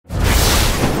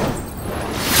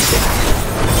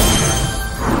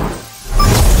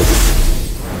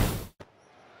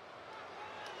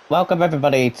Welcome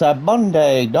everybody to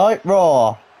Monday Night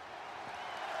Raw.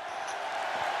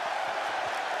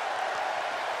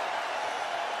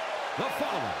 The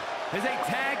following is a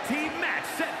tag team match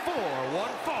set for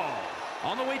one fall.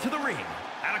 On the way to the ring,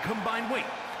 at a combined weight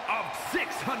of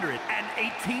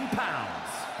 618 pounds,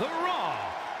 the Raw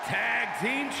Tag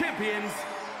Team Champions,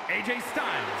 AJ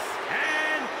Styles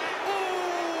and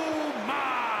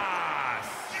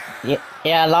Omos.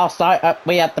 Yeah, last night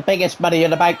we had the biggest Money in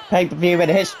the Bank pay-per-view in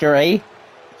history.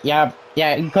 Yeah,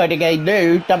 including a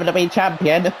new WWE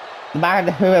champion, the man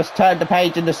who has turned the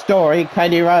page in the story,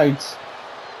 Cody Rhodes.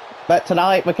 But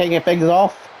tonight we're kicking things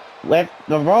off with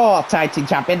the Raw Tag Team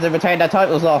Champions who retained their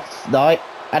titles last night,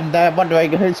 and they're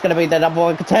wondering who's going to be the number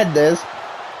one contenders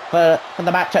for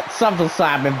the match at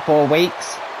SummerSlam in 4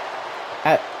 weeks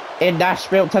in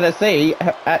Nashville, Tennessee,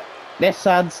 at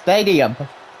Nissan Stadium.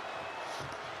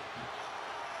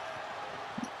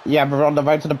 Yeah, we're on the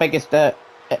road to the biggest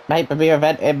pay-per-view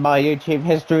event in my YouTube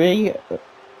history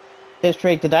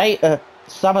to date.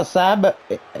 SummerSlam.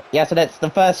 Yes, and it's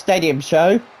the first stadium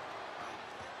show.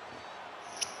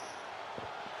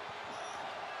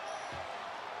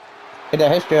 In the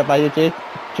history of my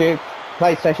YouTube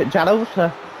PlayStation channels.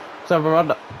 So we're on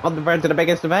the road to the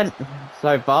biggest event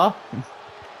so far.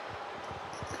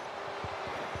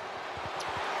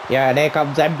 Yeah, and here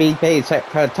comes MVP set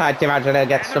for a tag team match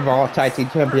against the Raw Tag Team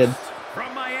Champions.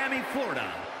 From Miami,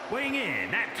 Florida, weighing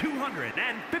in at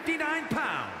 259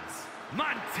 pounds,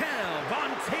 Montel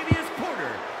Vontavious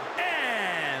Porter,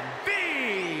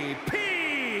 MVP.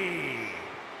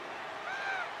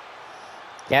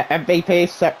 Yeah, MVP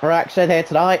set for action here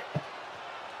tonight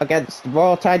against the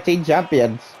Raw Tag Team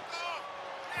Champions.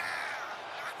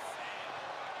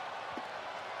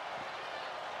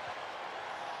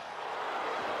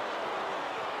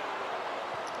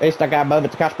 At least I got a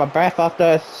moment to catch my breath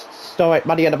after historic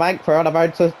Money in the Bank for on the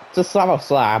road to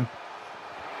SummerSlam.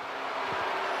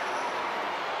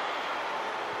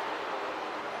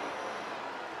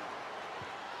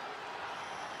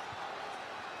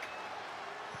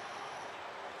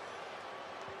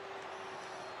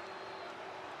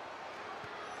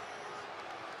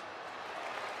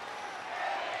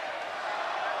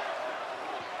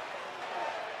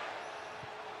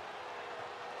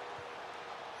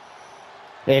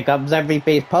 Here comes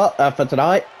MVP's partner for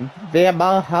tonight, Veer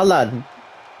Mahalan.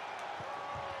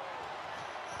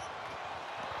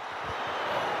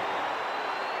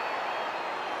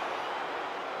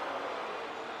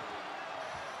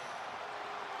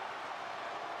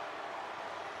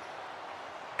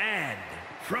 And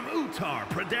from Uttar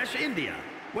Pradesh, India,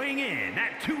 weighing in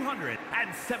at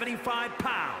 275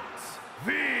 pounds,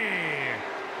 Veer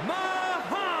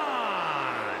Mahalan.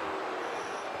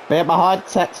 Veer Mahalan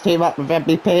sets team up with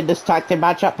MVP in this tag team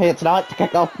matchup here tonight to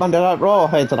kick off Monday Night Raw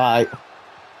here tonight.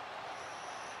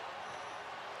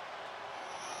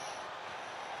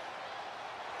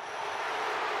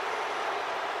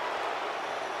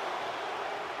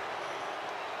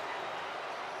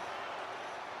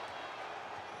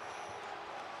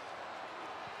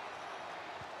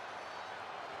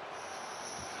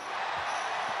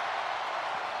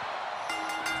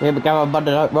 Here we go on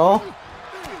Monday Night Raw.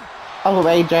 Oh,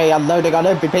 AJ unloading on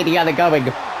MVP to get it going.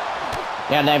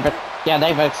 Yeah,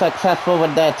 they were successful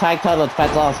with their tag title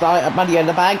defense last night at Money in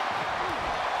the Bank.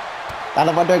 And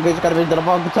I'm wondering who's going to be the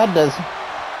number one contenders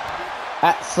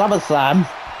at SummerSlam.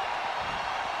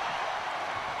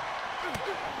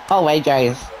 Oh, AJ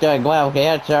is doing well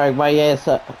here, showing why he is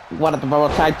one of the Raw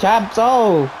Tag Champs.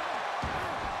 Oh,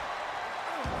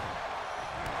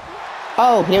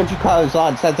 huge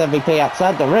clothesline sends MVP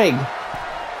outside the ring.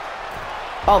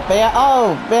 Veer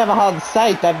Mahalan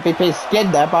saved MVP's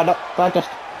skin there by just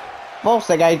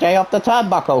forcing AJ off the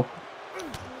turnbuckle.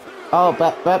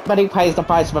 But he pays the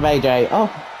price from AJ.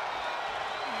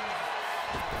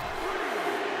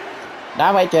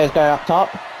 Now AJ is going up top.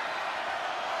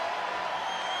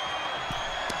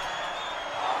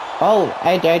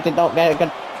 AJ did not get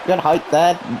a good height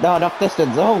there. Not enough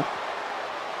distance.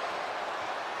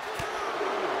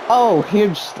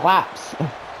 Huge slaps.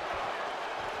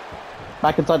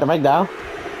 Back inside the ring now.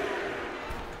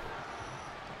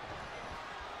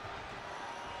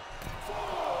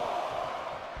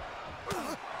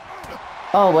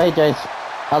 AJ's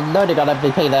unloading on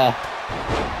MVP there.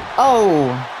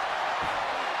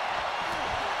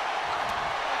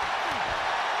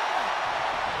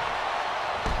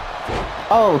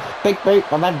 Big boot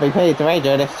from MVP to AJ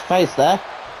in his face there.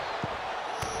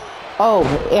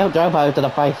 Heel Jobo to the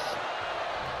face.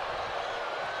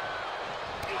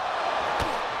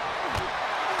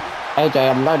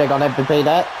 AJ unloading on MVP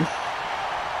there.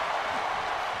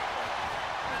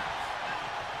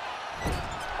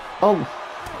 Oh.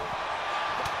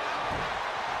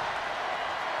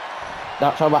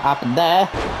 Not sure what happened there.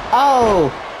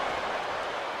 Oh!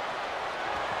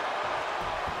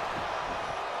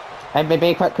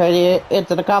 MVP quickly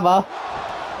into the cover.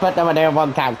 But no one there,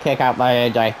 1 count kick out by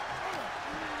AJ.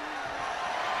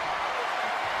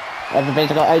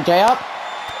 MVP's got AJ up.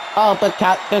 Oh, good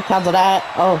count of that.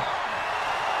 Oh.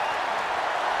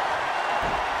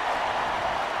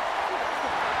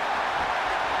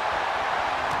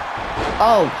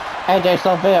 Oh, AJ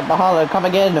saw Fiat Mahalo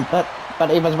coming in, but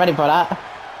he was ready for that.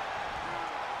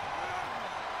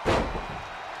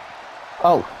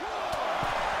 Oh.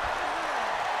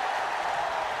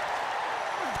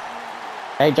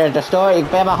 AJ destroying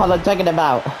Fiat Mahalo, taking him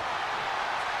out.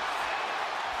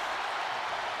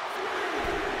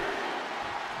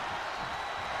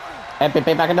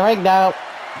 MVP back in the ring now.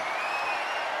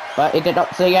 But he did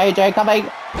not see AJ coming.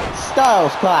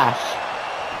 Styles clash.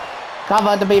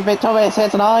 Cover to be victorious here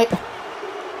tonight.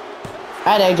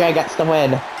 And AJ gets the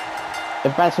win.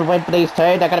 Impressive win for these two.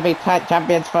 They're going to be tag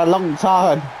champions for a long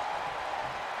time.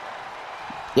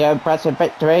 Yeah, impressive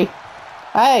victory.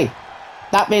 Hey,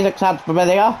 that music sounds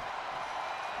familiar.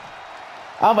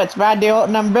 Oh, it's Randy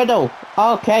Orton and Riddle.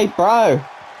 Okay, bro.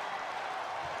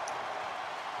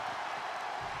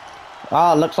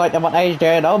 Oh, looks like they want AJ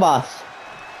and Omos.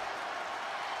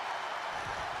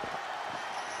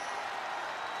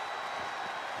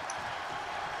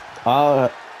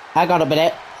 Oh, hang on a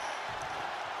minute.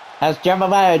 As general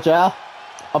manager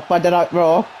of Monday Night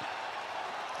Raw,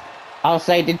 I'll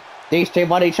say, did these two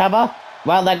want each other?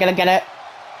 Well, they're going to get it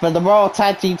for the Raw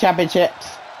Tag Team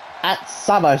Championships at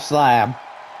SummerSlam.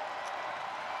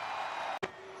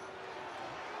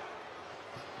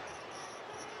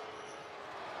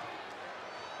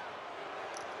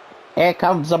 Here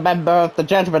comes a member of the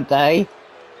Judgment Day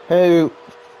who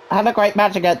had a great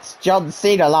match against John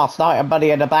Cena last night at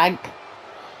Money in the Bank,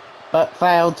 but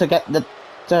failed to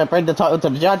bring the title to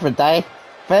the Judgment Day.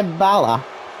 Finn Balor.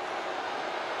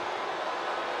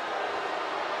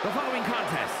 The following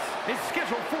contest is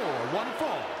scheduled for one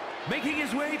fall. Making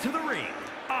his way to the ring,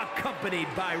 accompanied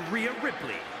by Rhea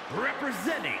Ripley,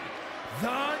 representing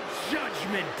the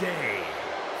Judgment Day.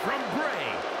 From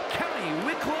Bray, County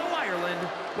Wicklow, Ireland,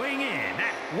 weighing in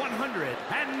at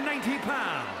 190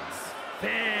 pounds.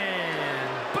 Finn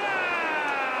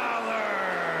Balor!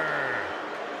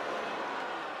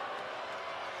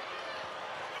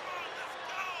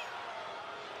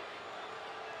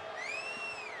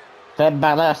 Finn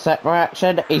Balor set for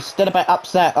action. He's still a bit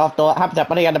upset after what happened at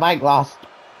Money in the Bank last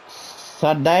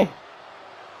Sunday.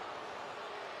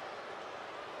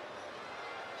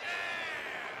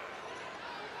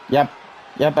 Yep,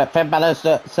 but Finn Balor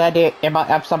said he might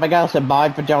have something else in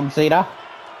mind for John Cena.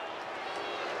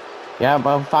 Yeah,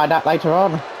 we'll find out later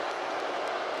on.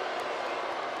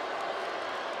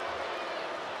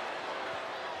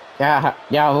 Yeah,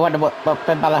 I wonder what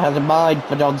Finn Balor has in mind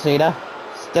for John Cena.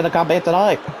 Still a come here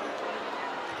tonight.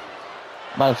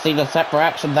 Well, Cena's set for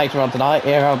action later on tonight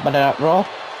here on Monday Night Raw.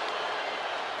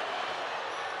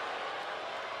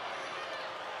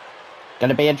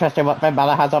 Gonna be interesting what Finn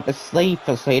Balor has up his sleeve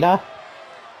for Cena.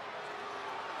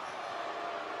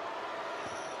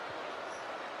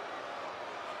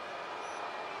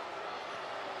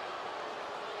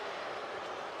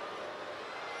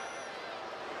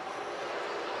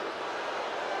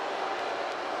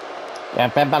 Yeah,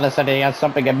 Finn Balor said he has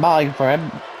something in mind for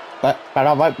him, but I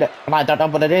don't know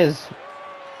what it is.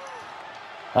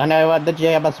 I know the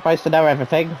GM is supposed to know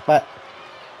everything, but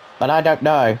I don't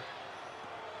know.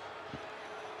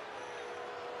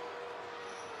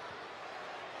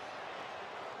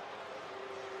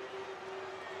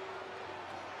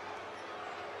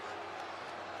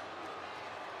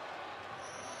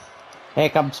 Here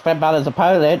comes Finn Balor's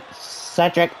opponent,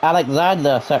 Cedric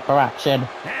Alexander, set for action.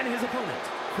 And his opponent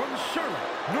from Charlotte,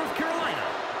 North Carolina,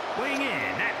 weighing in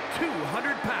at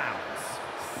 200 pounds,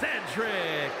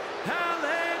 Cedric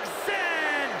Alexander.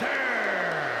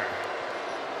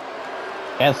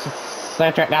 Yes,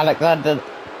 Cedric Alexander.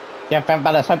 Yeah, Finn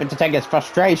Balor's hoping to take his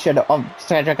frustration of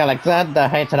Cedric Alexander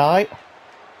here tonight.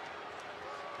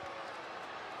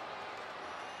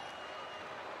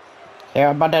 Here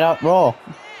on Monday Night Raw.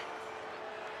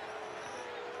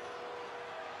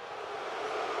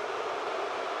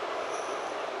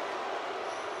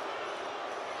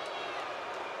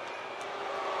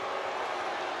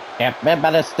 Yeah, Finn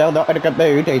Balor's still not in a good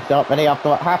mood. He's not ready after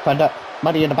what happened at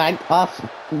Money in the Bank last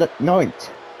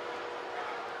night.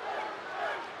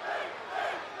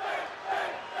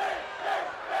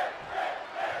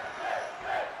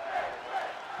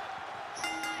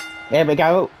 Here we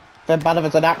go. Finn Balor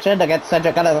is in action against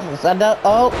Cedric Alexander.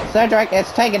 Oh, Cedric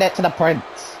is taking it to the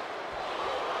Prince.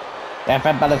 Yeah,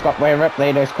 Finn Balor's got Rhea Ripley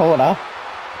in his corner.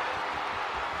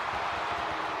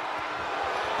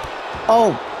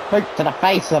 Oh, boot to the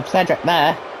face of Cedric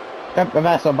there. Good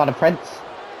reversal by the Prince.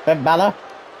 Finn Balor.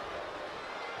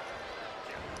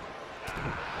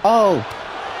 Oh.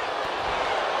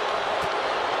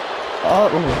 Oh.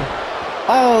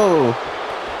 Oh.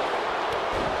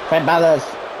 Finn Balor's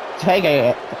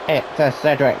taking it to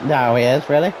Cedric. No, he is,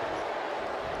 really.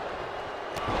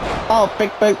 Oh,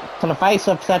 big boot to the face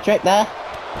of Cedric there.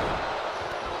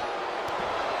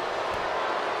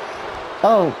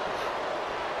 Oh.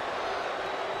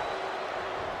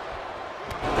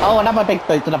 Oh, another big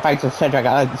boot to the face of Cedric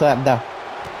Alexander.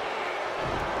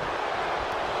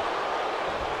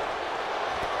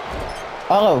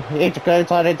 Oh, he goes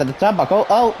on into the turnbuckle.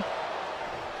 Oh.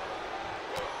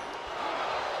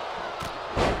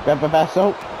 Grab a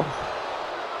vessel.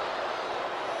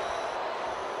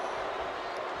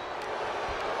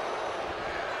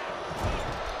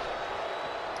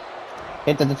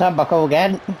 Into the turnbuckle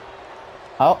again.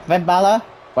 Oh, Finn Balor.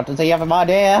 What does he have in mind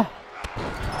here?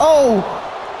 Oh!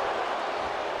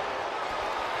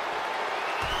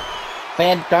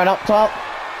 Finn going up top.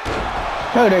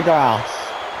 To the grass.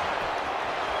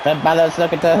 Finn Balor's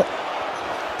looking to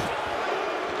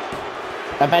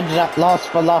avenge that loss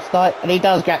from last night, and he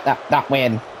does get that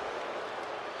win.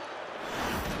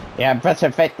 Yeah,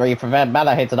 impressive victory for Finn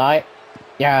Balor here tonight.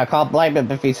 Yeah, I can't blame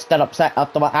him if he's still upset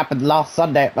after what happened last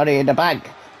Sunday at Money in the Bank.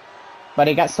 But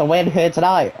he gets the win here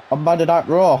tonight on Monday Night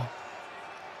Raw.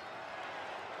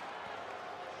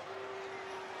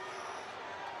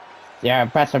 Yeah,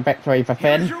 impressive victory for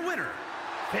Finn. Here's your winner,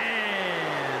 Finn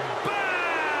Balor.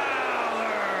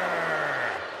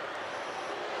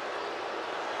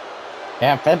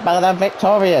 Yeah, Finn Balor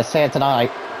victorious here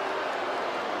tonight.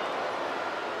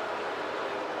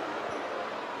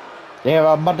 Here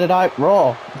on Monday Night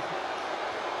Raw.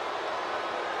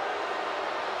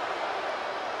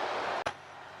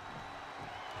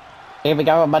 Here we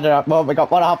go on Monday Night Raw. We got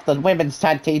one half the women's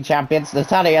tag team champions,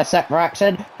 Natalya, set for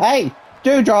action. Hey,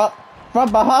 Doudrop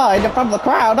from behind and from the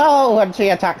crowd. Oh, and she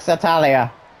attacks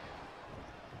Natalya.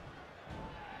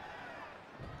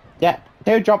 Yeah,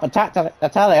 Doudrop attacked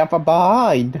Natalya from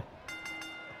behind.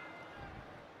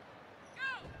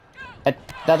 It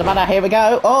doesn't matter. Here we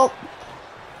go. Oh.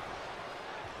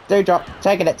 Doudrop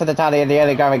taking it to Natalya in the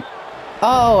early going.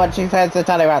 Oh, and she sends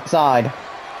Natalya outside.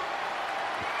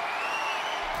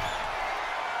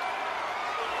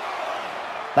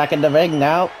 Back in the ring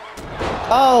now.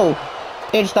 Oh!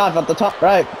 Huge dive on the top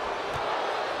rope.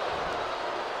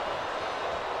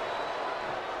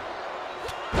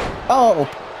 Oh!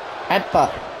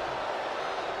 Headbutt.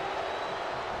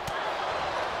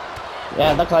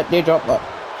 Yeah, looks like Doudrop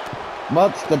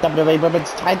wants the WWE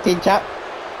Women's Tag Team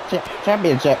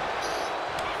Championship.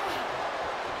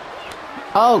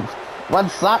 Oh, one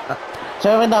slap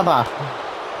to another.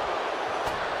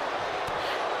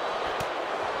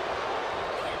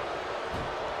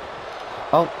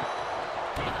 Oh.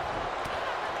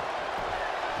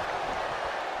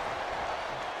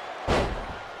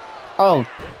 Oh.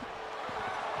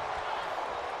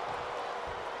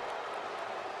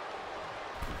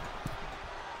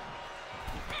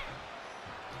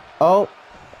 Oh.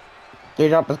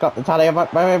 Doudrop has got the tally of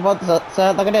where he wants it,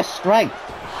 so look at his strength.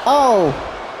 Oh!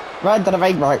 Right to the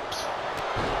ring ropes.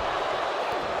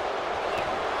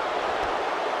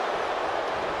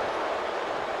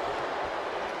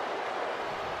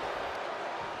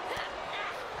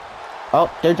 Oh,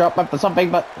 Doudrop went for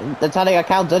something, but the tally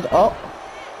countered. Oh!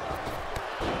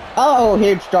 Oh,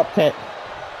 huge drop kick.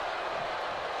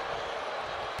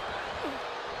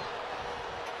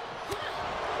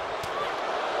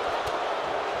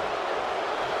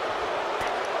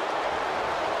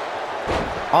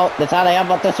 Oh, Natalya,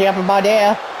 what does she have in mind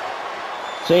here?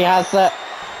 She has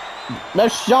the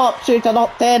sharpshooter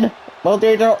locked in. Will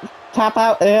Doudrop tap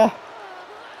out here?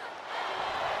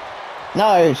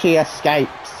 No, she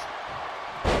escapes.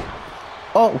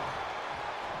 Oh.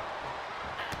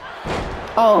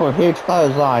 Oh, huge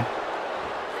clothesline.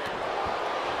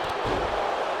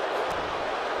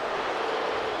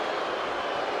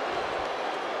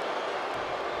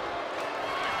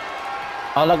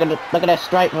 Oh, look at this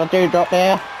straight from Doudrop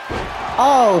here.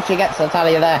 Oh, she gets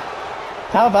Natalya there.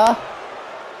 Cover.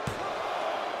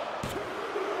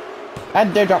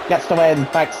 And Doudrop gets the win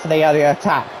thanks to the earlier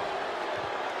attack.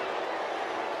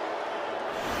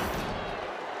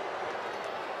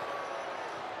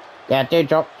 Yeah,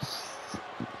 Doudrop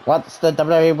wants the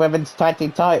WWE Women's Tag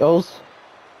Team titles.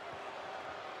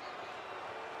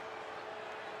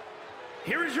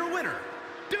 Here is your winner.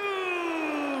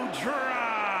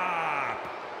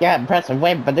 Yeah, impressive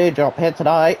win for Doudrop here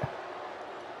tonight.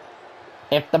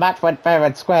 If the match went fair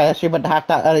and square, she wouldn't have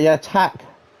that early attack.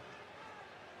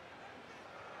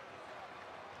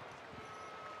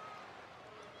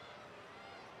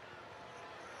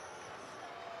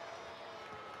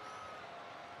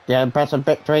 Yeah, impressive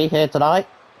victory here tonight.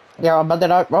 Here on Monday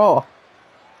Night Raw.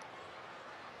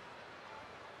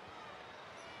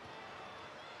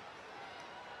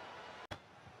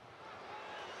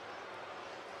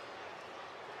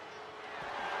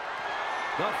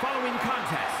 The following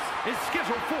contest is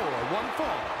scheduled for one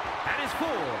fall and is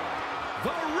for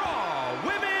the Raw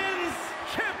Women's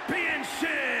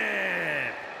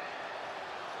Championship.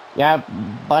 Yeah,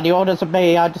 by the orders of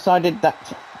me, I decided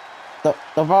that the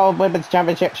Raw Women's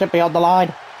Championship should be on the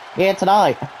line here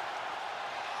tonight.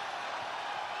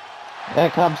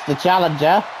 Here comes the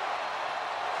challenger,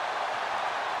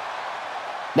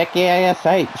 Nikki ASH.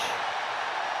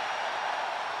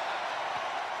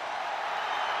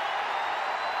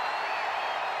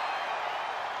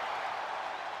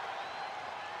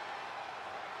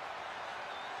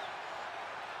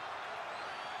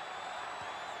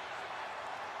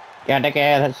 Yeah, Nikki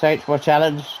ASH will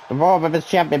challenge the Raw Women's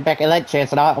Champion Becky Lynch here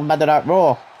tonight on Monday Night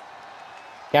Raw.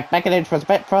 Yeah, Becky Lynch was a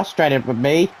bit frustrated with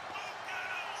me,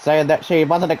 saying that she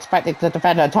wasn't expected to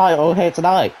defend her title here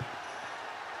tonight.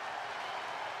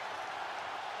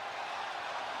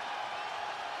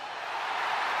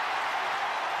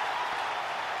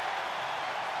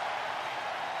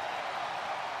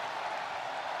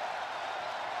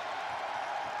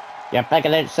 Yeah, Becky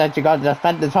Lynch said you gotta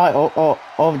defend the title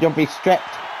or you'll be stripped.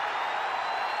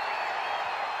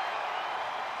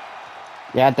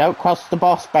 Yeah, don't cross the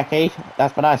boss, Becky.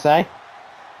 That's what I say.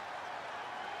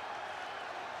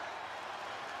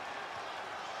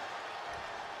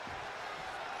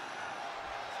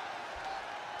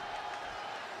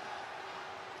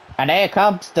 And here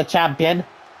comes the champion,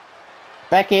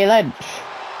 Becky Lynch.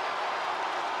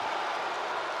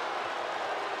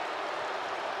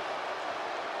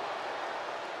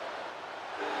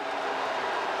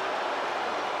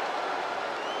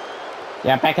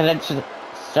 Yeah, Becky Lynch is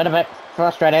a bit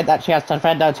frustrated that she has to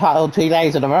defend her title 2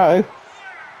 days in a row.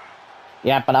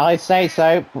 Yeah, but I say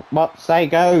so. What say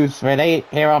goes, really,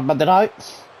 here on Monday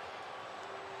nights.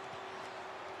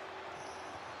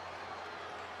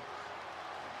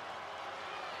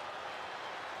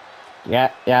 Yeah,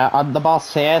 I'm the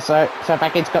boss here, so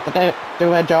Becky's got to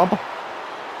do her job.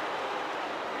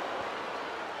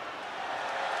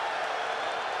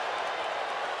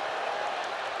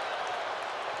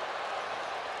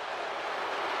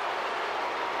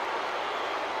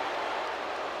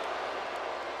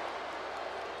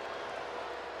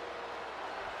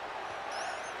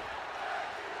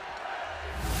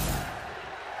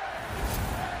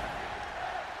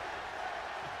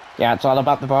 Yeah, it's all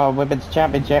about the Raw Women's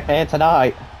Championship here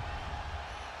tonight.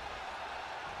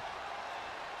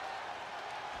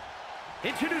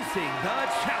 Introducing the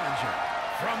challenger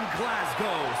from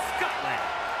Glasgow, Scotland,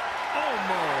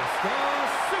 almost a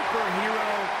superhero,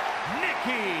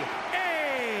 Nikki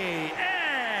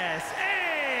ASH.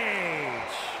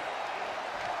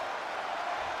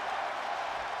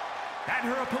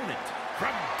 And her opponent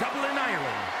from Dublin,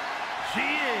 Ireland, she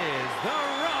is the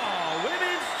Raw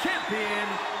Women's Champion,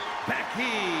 Becky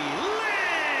Lynch.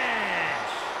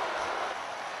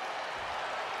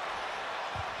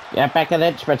 Yeah, Becky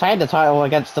Lynch retained the title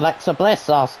against Alexa Bliss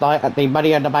last night at the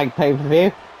Money in the Bank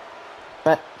pay-per-view.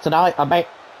 But tonight, I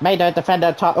made her defend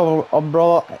her title on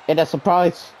Raw in a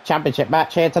surprise championship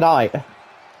match here tonight.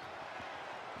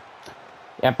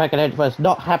 Yeah, Becky Lynch was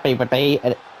not happy with me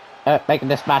making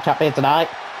this match up here tonight.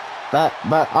 But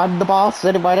I'm the boss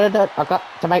anyway, and I've got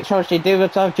to make sure she do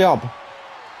her job.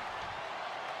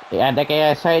 Yeah, Nikki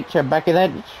ASH and Becky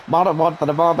Lynch, 1-on-1 for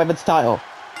the Raw Women's title.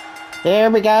 Here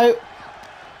we go.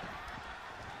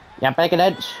 Yeah, Becky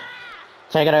Lynch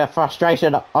taking her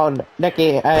frustration on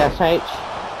Nikki ASH.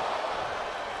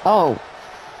 Oh,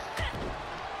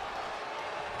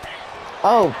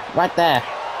 right there.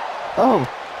 Oh.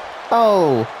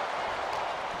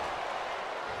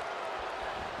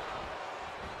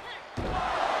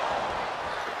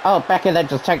 Oh, Becky Lynch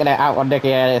just taking it out on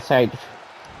Nikki ASH.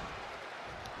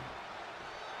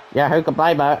 Yeah, who can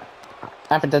blame her?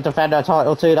 Having to defend her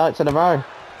title 2 nights in a row.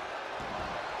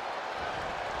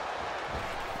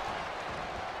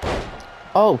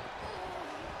 Oh,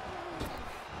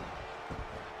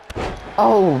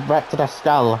 right to the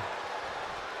skull.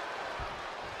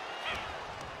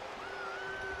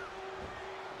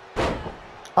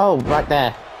 Oh, right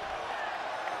there.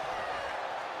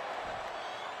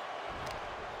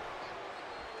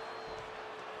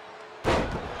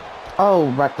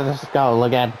 Oh, right to the skull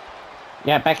again.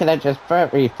 Yeah, Becky Lynch is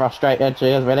very frustrated. She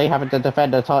is really having to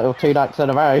defend the title 2 nights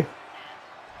in a row.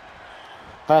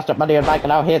 First up Money in the Bank and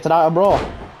now here tonight on Raw.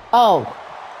 Oh!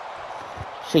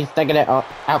 She's taking it out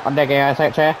on Nikki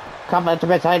Ash here. Coming to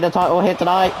retain the title here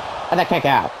tonight. And a kick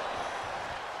out.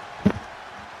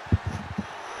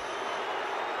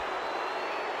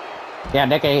 Yeah,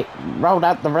 Nikki rolled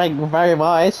out the ring very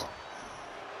wise.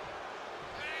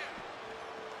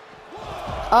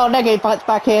 Oh, Nikki fights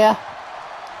back here.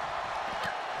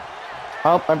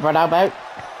 Oh, and for an elbow.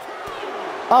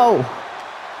 Oh!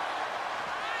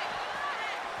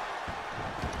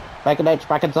 Becky Lynch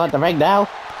back inside the ring now.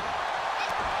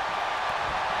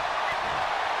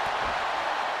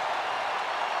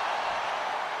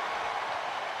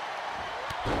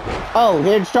 Oh,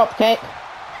 huge drop kick.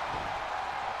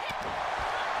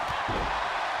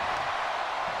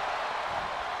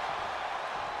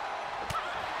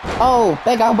 Oh,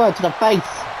 big elbow to the face.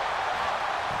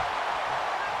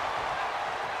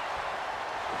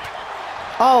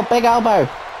 Oh, big elbow.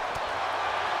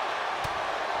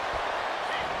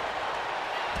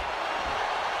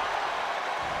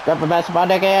 Good for best by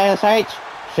Nikki ASH.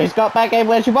 She's got back in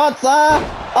where she wants her.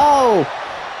 Oh,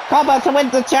 combo to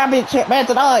win the championship here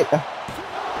tonight.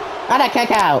 And a kick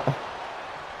out.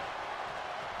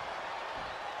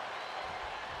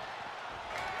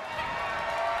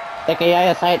 Nikki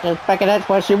ASH is back in it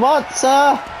where she wants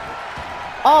her.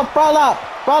 Oh,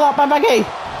 roll up by Becky.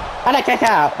 And a kick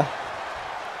out.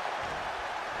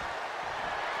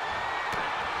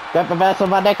 Good reversal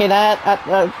by Nikki there at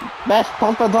the best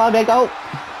possible time they go.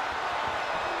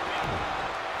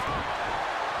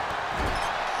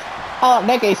 Oh,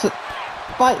 Nikki's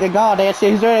fighting God here.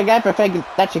 She's doing everything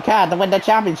that she can to win the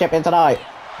championship here tonight.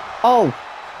 Oh.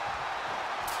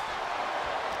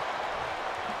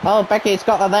 Oh, Becky's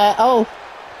got her there. Oh.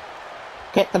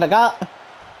 Kick to the gut.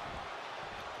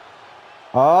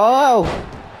 Oh.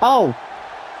 Oh.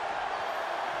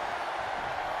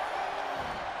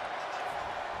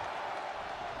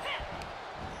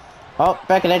 Oh,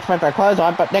 Becky Lynch went for a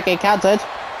clothesline, but Nikki countered.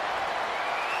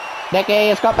 Nikki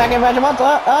has got back in where she wants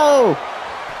her. Oh!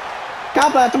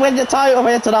 Cover to win the title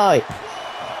here tonight.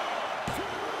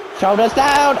 Shoulders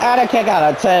down and a kick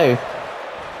out of 2.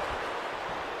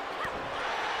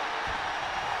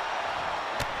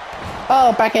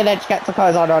 Oh, Becky Lynch gets the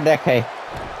clothesline on Nikki.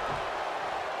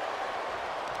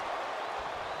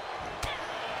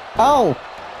 Oh!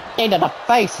 Into the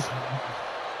face.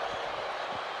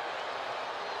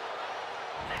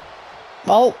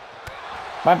 Oh!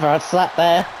 Went for a slap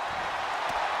there.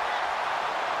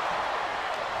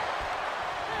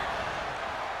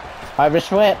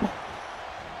 Irish whip.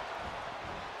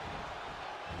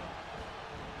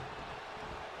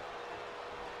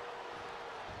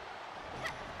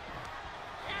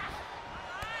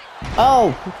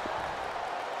 Oh!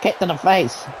 Kick to the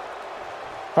face.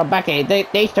 From Becky.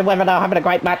 These two women are having a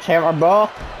great match here on Raw.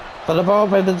 For the Raw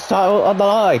Women's title on the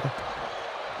line.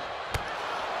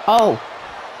 Oh!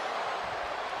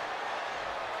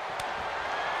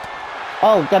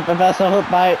 Oh, good reversal hook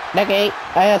by Nikki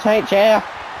ASH here.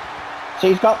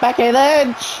 She's got Becky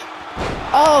Lynch.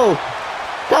 Oh!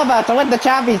 Cover to win the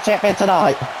championship here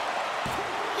tonight.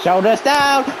 Shoulders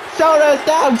down. Shoulders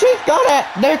down. She's got it.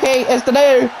 Nikki is the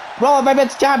new Raw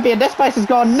Women's Champion. This place has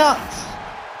gone nuts.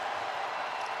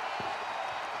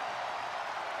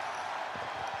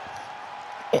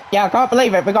 Yeah, I can't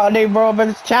believe it. We got a new Raw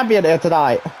Women's Champion here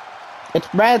tonight.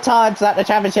 It's rare times that the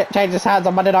championship changes hands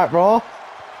on Monday Night Raw.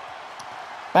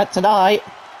 But tonight,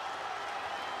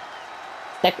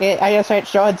 Nikki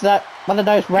ASH joins one of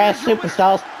those rare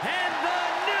superstars. And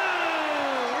the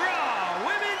new Raw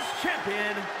Women's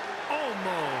Champion,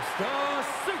 almost a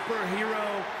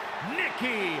superhero,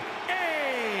 Nikki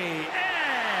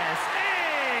ASH.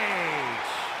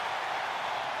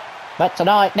 But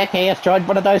tonight, Nikki has joined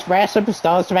one of those rare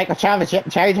superstars to make the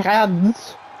championship change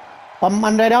hands on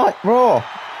Monday Night Raw.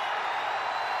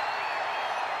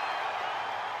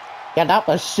 Yeah, that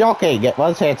was shocking. It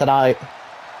was here tonight.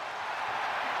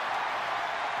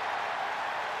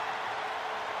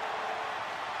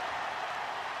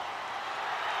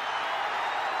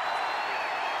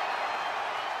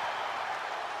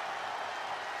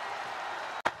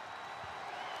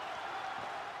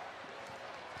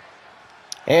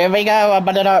 Here we go on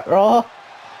Monday Night Raw.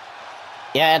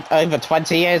 Yeah, over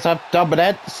 20 years of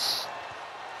dominance.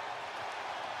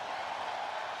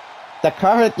 The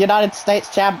current United States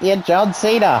Champion, John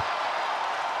Cena.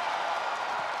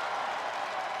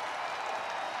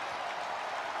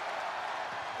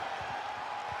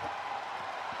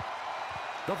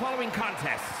 The following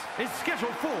contest is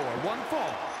scheduled for one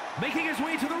fall Making his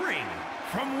way to the ring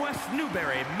from West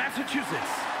Newbury,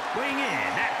 Massachusetts, weighing in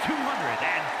at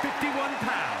 251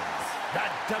 pounds, the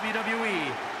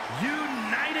WWE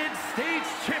United States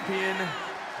Champion,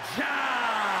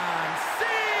 John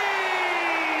Cena!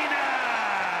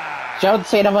 John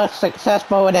Cena was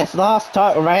successful in his last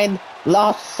title reign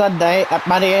last Sunday at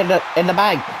Money in the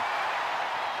Bank.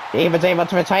 He was able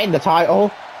to retain the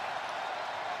title.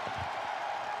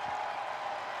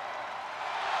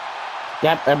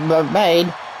 Yep, and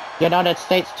remain United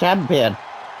States Champion.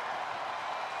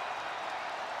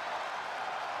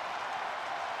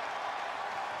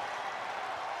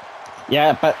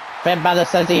 Yeah, but Finn Balor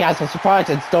says he has a surprise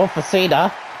in store for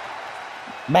Cena.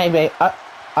 Maybe,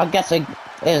 I'm guessing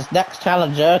his next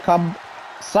challenger come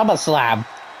SummerSlam.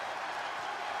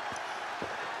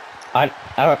 I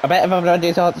bet everyone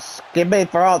needs to give me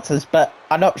for answers, but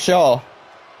I'm not sure.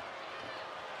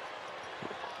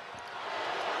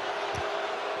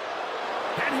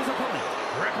 And his opponent,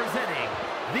 representing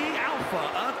the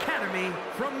Alpha Academy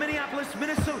from Minneapolis,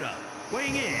 Minnesota,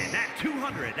 weighing in at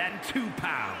 202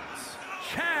 pounds,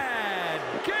 Chad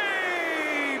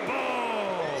Gable!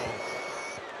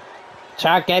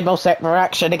 Chad Gable set for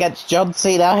action against John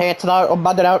Cena here tonight on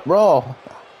Monday Night Raw.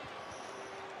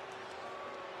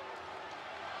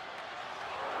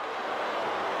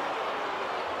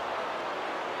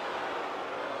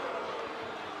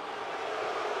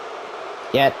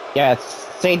 Yeah,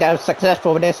 Cena was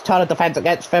successful with his title defense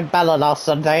against Finn Balor last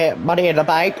Sunday at Money in the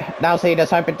Bank. Now Cena's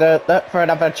hoping to look for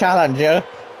another challenger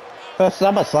for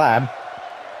SummerSlam.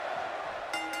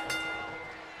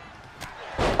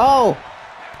 Oh!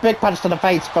 Big punch to the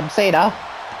face from Cena.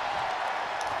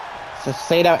 So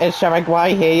Cena is showing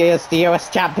why he is the US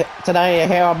champion today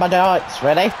here on Monday nights,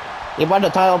 really. He won the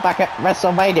title back at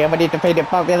WrestleMania when he defeated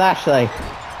Bobby Lashley.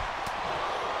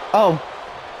 Oh!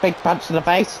 Big punch to the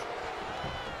face.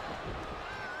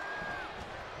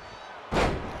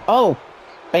 Oh,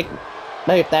 big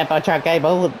move there by Chad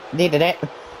Gable, needed it.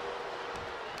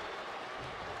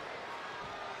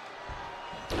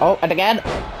 Oh, and again.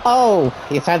 Oh,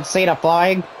 he sent Cena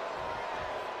flying.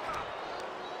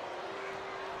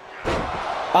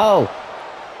 Oh.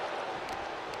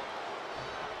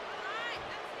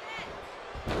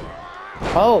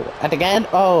 Oh, and again.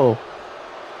 Oh.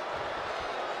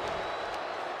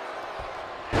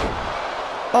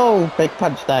 Oh, big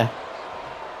punch there.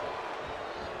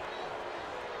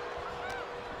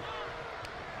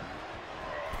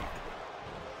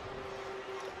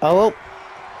 Oh.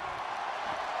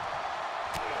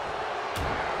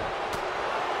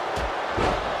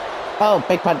 Oh,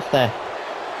 big punch there.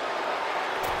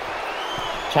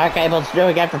 Chad Gable's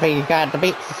doing everything he can to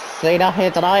beat Cena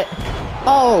here tonight.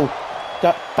 Oh!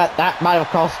 But that might have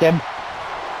cost him.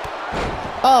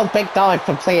 Oh, big dive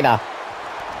from Cena.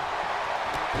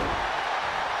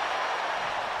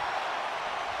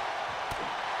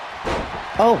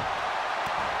 Oh!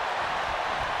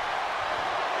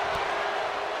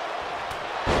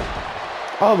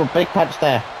 Oh, a big punch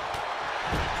there.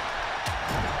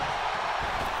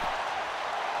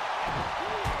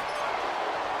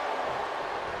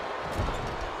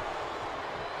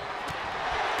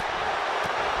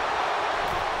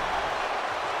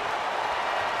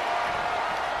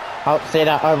 Oh,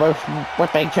 Cena over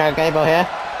whipping Chad Gable here.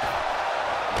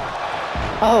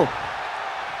 Oh!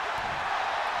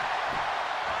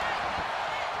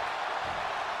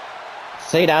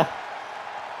 Cena.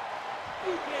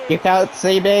 You can't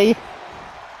see me.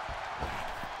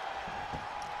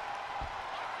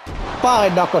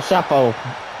 Fine knuckle shuffle.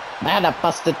 Man, that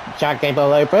busted Chad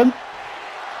Gable open.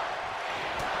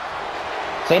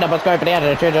 Cena was going for the end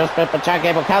of the trigger, but Chad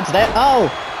Gable countered it. Oh!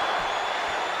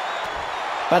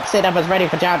 But Cena was ready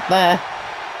for jab there.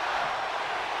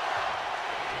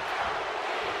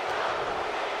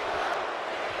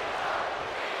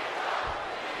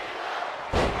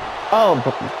 Oh!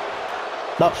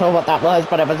 Not sure what that was,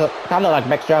 but it was kind of like a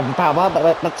mixture of power,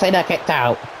 but Cena kicked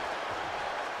out.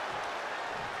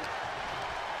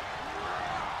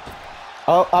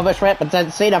 Oh, Irish Whip and then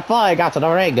Cena flying out of the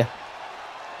ring.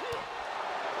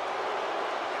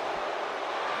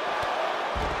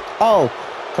 Oh,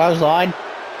 clothesline.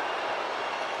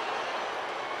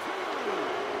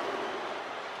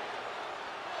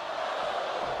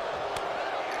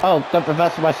 Oh, good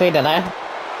reversal by Cena there.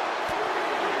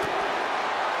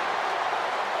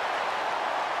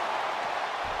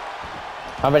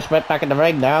 Irish Whip back in the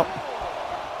ring now.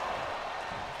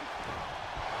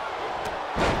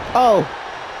 Oh!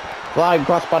 Flying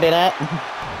crossbody there.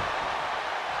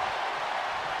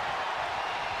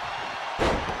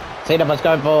 Cena was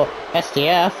going for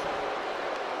STF.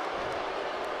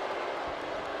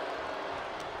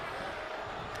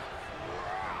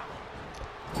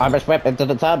 Irish whip into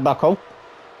the turnbuckle.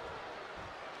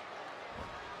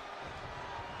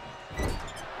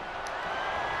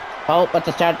 Oh, but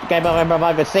the game over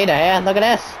by Cena here. Look at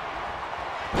this.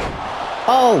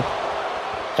 Oh!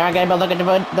 Chad Gable looking to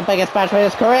win the biggest match of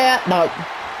his career. No.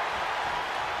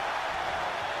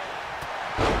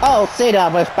 Oh, Cena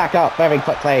was back up very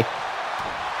quickly.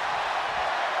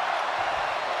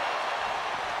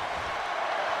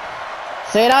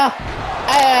 Cena.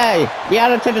 Hey! The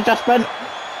attitude adjustment.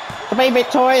 To be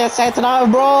victorious here tonight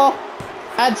on Raw.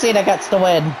 And Cena gets the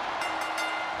win.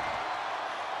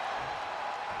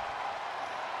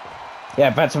 Yeah,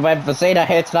 that's a win for Cena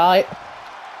here tonight.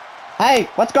 Hey,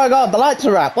 what's going on? The lights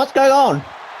are up. What's going on?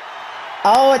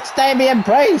 Oh, it's Damian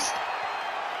Priest.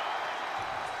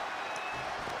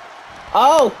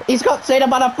 Oh, he's got Cena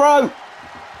by the throat.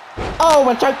 Oh,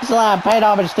 a choke slam, paying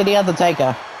homage to The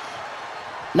Undertaker.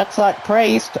 Looks like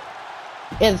Priest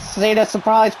is Cena's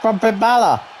surprise from Finn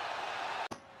Balor.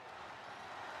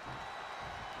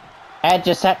 Edge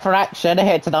is set for action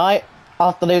here tonight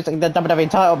after losing the WWE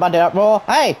title Monday Night Raw.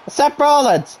 Hey, Seth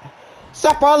Rollins!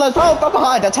 Seth Rollins rolled from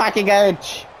behind, attacking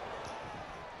Edge.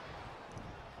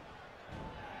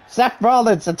 Seth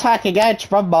Rollins attacking Edge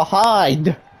from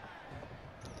behind.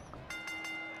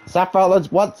 Seth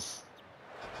Rollins wants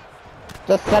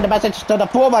to send a message to the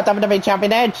former WWE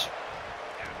Champion Edge.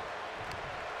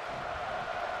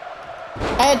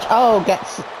 Edge, oh,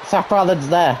 gets Seth Rollins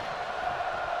there.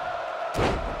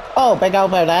 Oh, big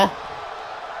elbow there.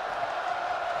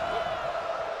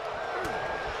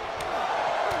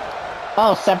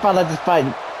 Oh, Seth Rollins is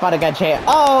fighting against here.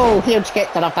 Oh, huge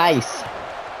kick to the face.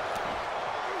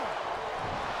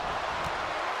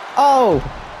 Oh.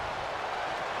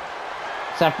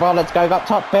 Seth Rollins going up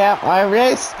top here. High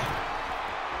risk.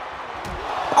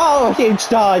 Oh, huge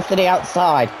dive to the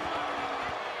outside.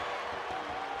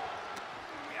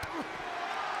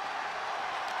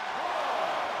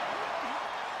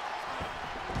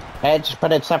 Edge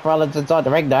putting Seth Rollins inside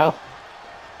the ring now.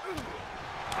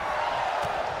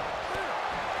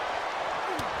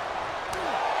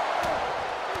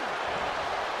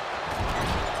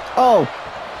 Oh!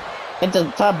 Into the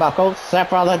turnbuckle.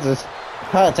 Seth Rollins is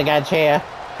hurting Edge here.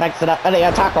 Thanks to that early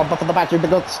attack on before the match even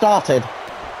got started.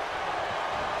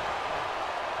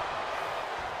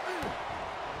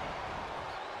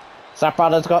 Seth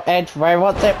Rollins got Edge where he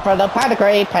wants it for the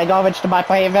pedigree. Paying homage to my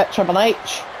favourite, Triple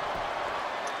H.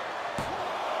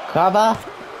 Cover.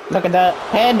 Look at the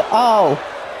pin. Oh!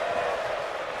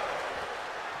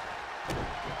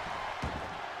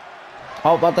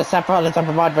 Oh, but the Seth Rollins will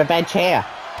provide revenge here.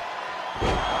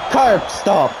 Curb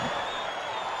stop.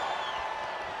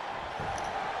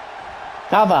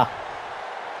 Cover.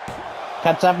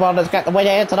 Can Seth Rollins get the win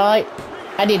here tonight?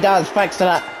 And he does, thanks to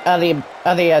that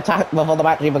early attack before the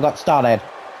match even got started.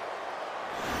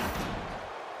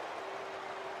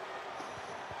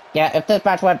 Yeah, if this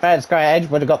match went fair and square, Edge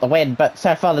would have got the win, but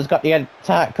Seth Rollins got the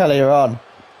attack earlier on.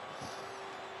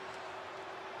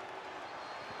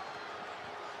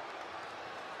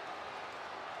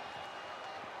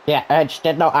 Yeah, Edge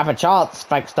did not have a chance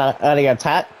thanks to the early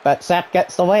attack, but Seth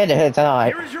gets the win here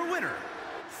tonight. Here is your winner,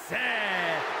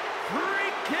 Seth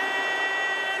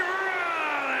freaking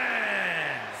Rollins!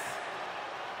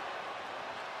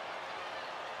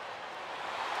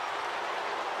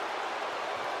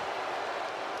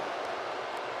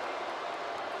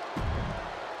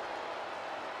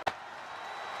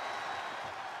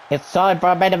 It's time for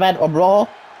a main event on Raw.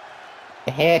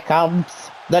 Here comes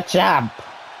the champ.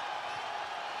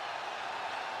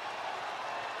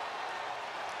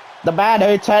 The man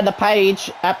who turned the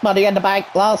page at Money in the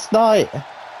Bank last night.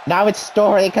 Now its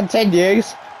story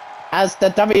continues as the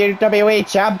WWE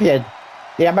Champion,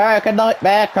 the American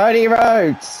Nightmare, Cody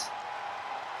Rhodes.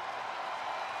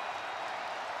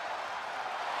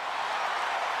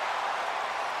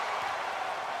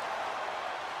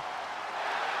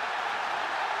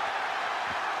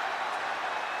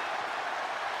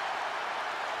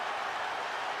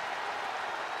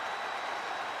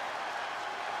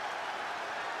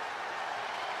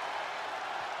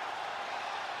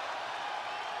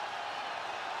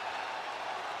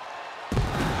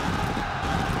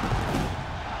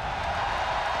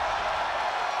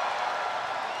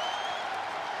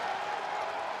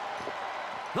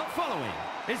 The following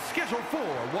is scheduled for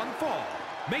one fall,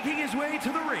 making his way to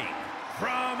the ring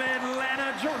from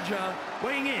Atlanta, Georgia,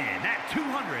 weighing in at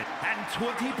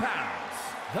 220 pounds,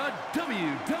 the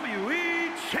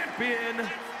WWE Champion,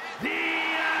 the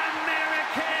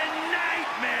American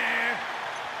Nightmare,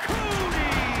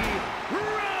 Cody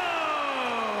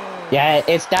Rhodes! Yeah,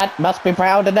 his dad must be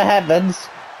proud in the heavens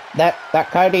that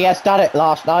Cody has done it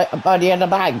last night at Money in the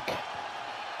Bank.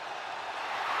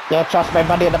 Yeah, trust me,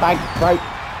 Money in the Bank broke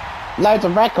loads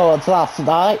of records last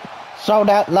night. Sold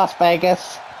out Las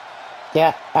Vegas.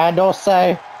 Yeah, and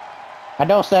also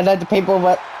loads of people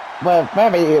were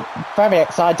very, very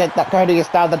excited that Cody is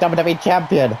now the WWE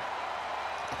champion.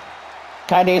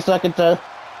 Cody is looking for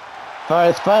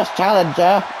his first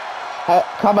challenger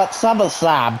come at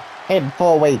SummerSlam in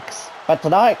 4 weeks. But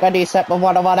tonight, Cody is set for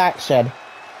one-on-one action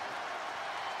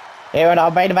here in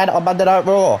our main event on Monday Night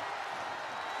Raw.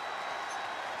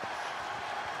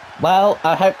 Well,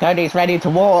 I hope Cody's ready to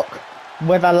walk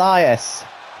with Elias.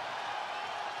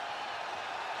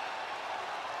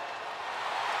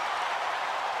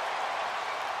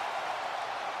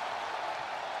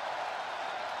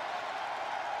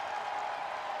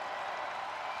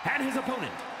 And his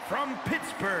opponent from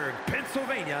Pittsburgh,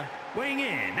 Pennsylvania, weighing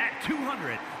in at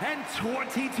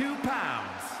 222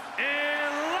 pounds,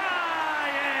 Elias!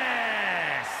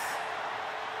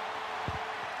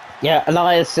 Yeah,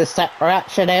 Elias is set for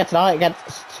action here tonight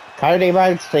against Cody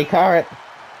Rhodes, the current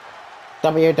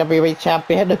WWE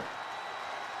champion.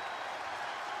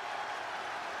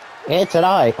 Here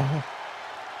tonight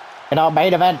in our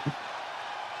main event.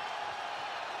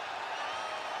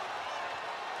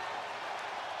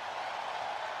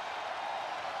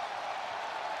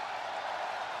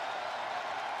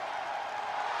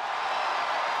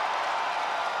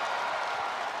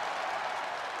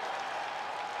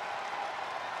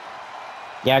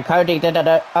 Yeah, Cody did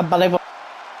an unbelievable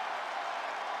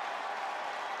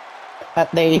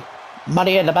at the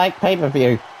Money in the Bank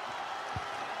pay-per-view.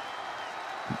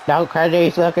 Now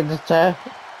Cody's looking to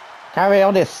carry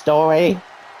on his story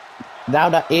now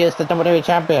that he is the WWE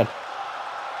champion.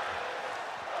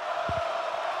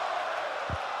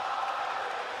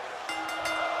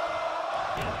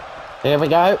 Here we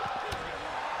go.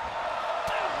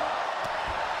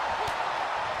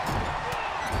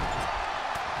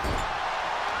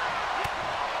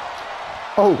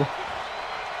 Oh.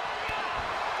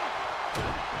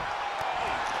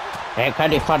 Yeah,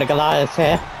 Cody fighting Elias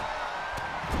here.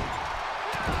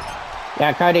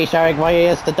 Yeah, Cody showing why he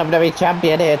is the WWE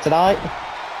champion here tonight.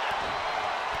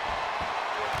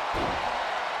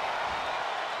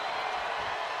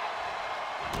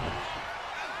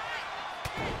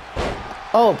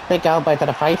 Oh, big elbow to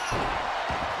the face.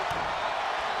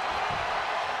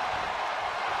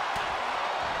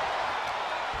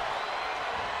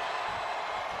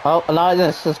 Oh,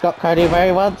 Elias has got Cody where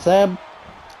he wants him.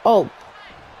 Oh,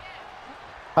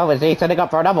 is he setting up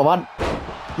for another one?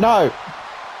 No.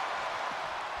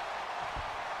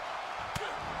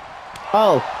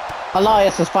 Oh,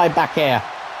 Elias is fighting back here.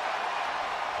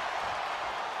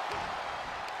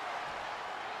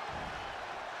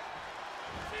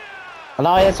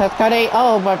 Elias has Cody.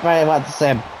 Oh, where he wants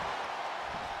him.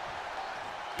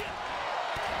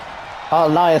 Oh,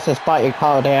 Elias is fighting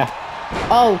cold here.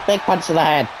 Oh, big punch to the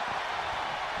head.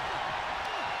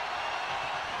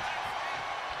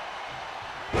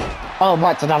 Oh,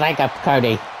 right to the leg of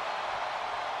Cody.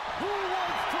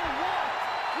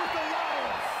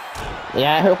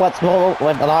 Yeah, who wants more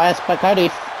with Elias? But Cody,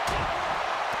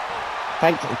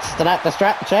 thanks to that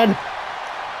distraction,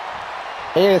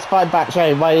 he is fighting back,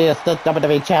 showing why he is the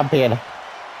WWE champion.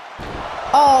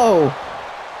 Oh!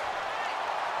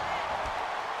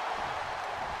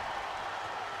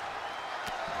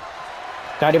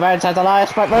 Cody Rhodes has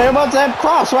Elias, but he wants him.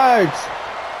 Crossroads!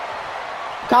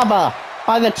 Cover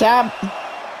by the champ.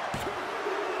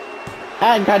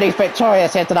 And Cody's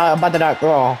victorious here tonight on Monday Night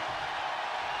Raw.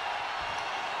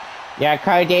 Yeah,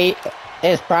 Cody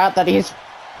is proud that he's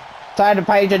turned a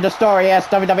page in the story as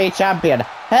WWE champion.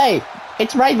 Hey,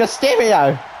 it's Rey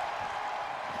Mysterio.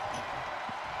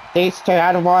 These two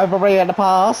had a rivalry in the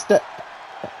past.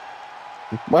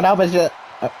 When I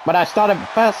first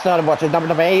started watching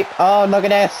WWE, oh, look at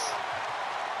this.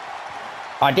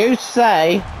 I do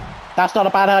say that's not a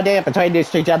bad idea between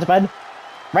these two gentlemen.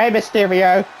 Rey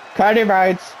Mysterio, Cody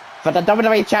Rhodes for the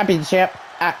WWE Championship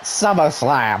at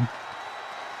SummerSlam.